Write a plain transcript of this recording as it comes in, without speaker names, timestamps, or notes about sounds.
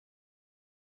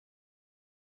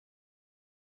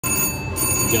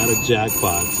got a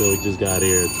jackpot. So we just got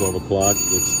here at 12 o'clock.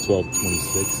 It's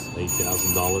 12:26,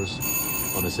 $8,000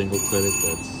 on a single credit.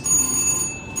 That's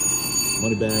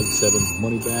money bag, 7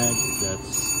 money bag.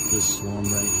 That's this one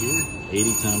right here.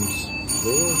 80 times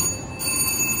 4,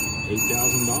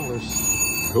 $8,000.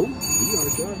 Cool, we are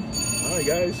done. All right,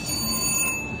 guys.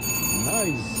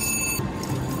 Nice.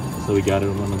 So we got it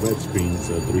on the red screen.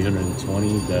 So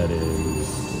 320. That is,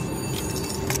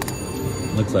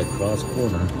 looks like cross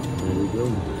corner. There we go.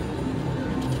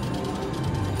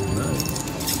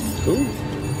 Nice. Cool.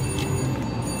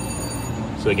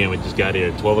 So again, we just got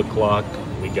here at 12 o'clock.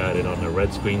 We got it on the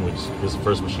red screen, which is the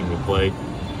first machine we played.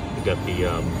 We got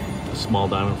the small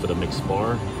diamond for the mixed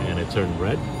bar, and it turned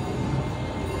red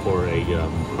for a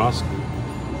cross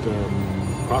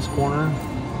corner,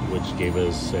 which gave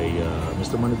us a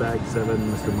Mr. Moneybag, 7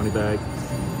 Mr. Moneybag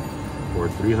for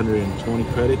 320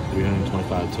 credit,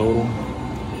 325 total,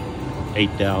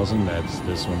 8,000. That's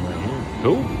this one right here.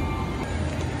 Cool.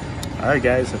 All right,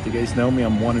 guys. If you guys know me,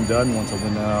 I'm one and done. Once I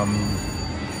win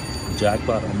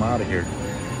jackpot, I'm out of here.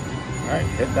 All right,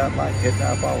 hit that like, hit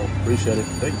that follow. Appreciate it.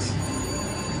 Thanks.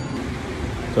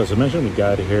 So as I mentioned, we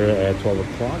got here at 12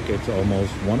 o'clock. It's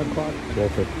almost 1 o'clock,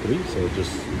 12:53. So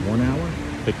just 1 hour.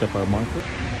 Picked up our marker.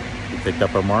 We picked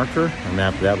up our marker, and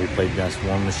after that, we played just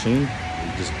one machine.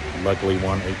 We just luckily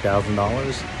won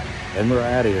 $8,000, and we're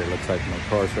out of here. Looks like my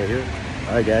car's right here.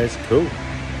 All right, guys. Cool.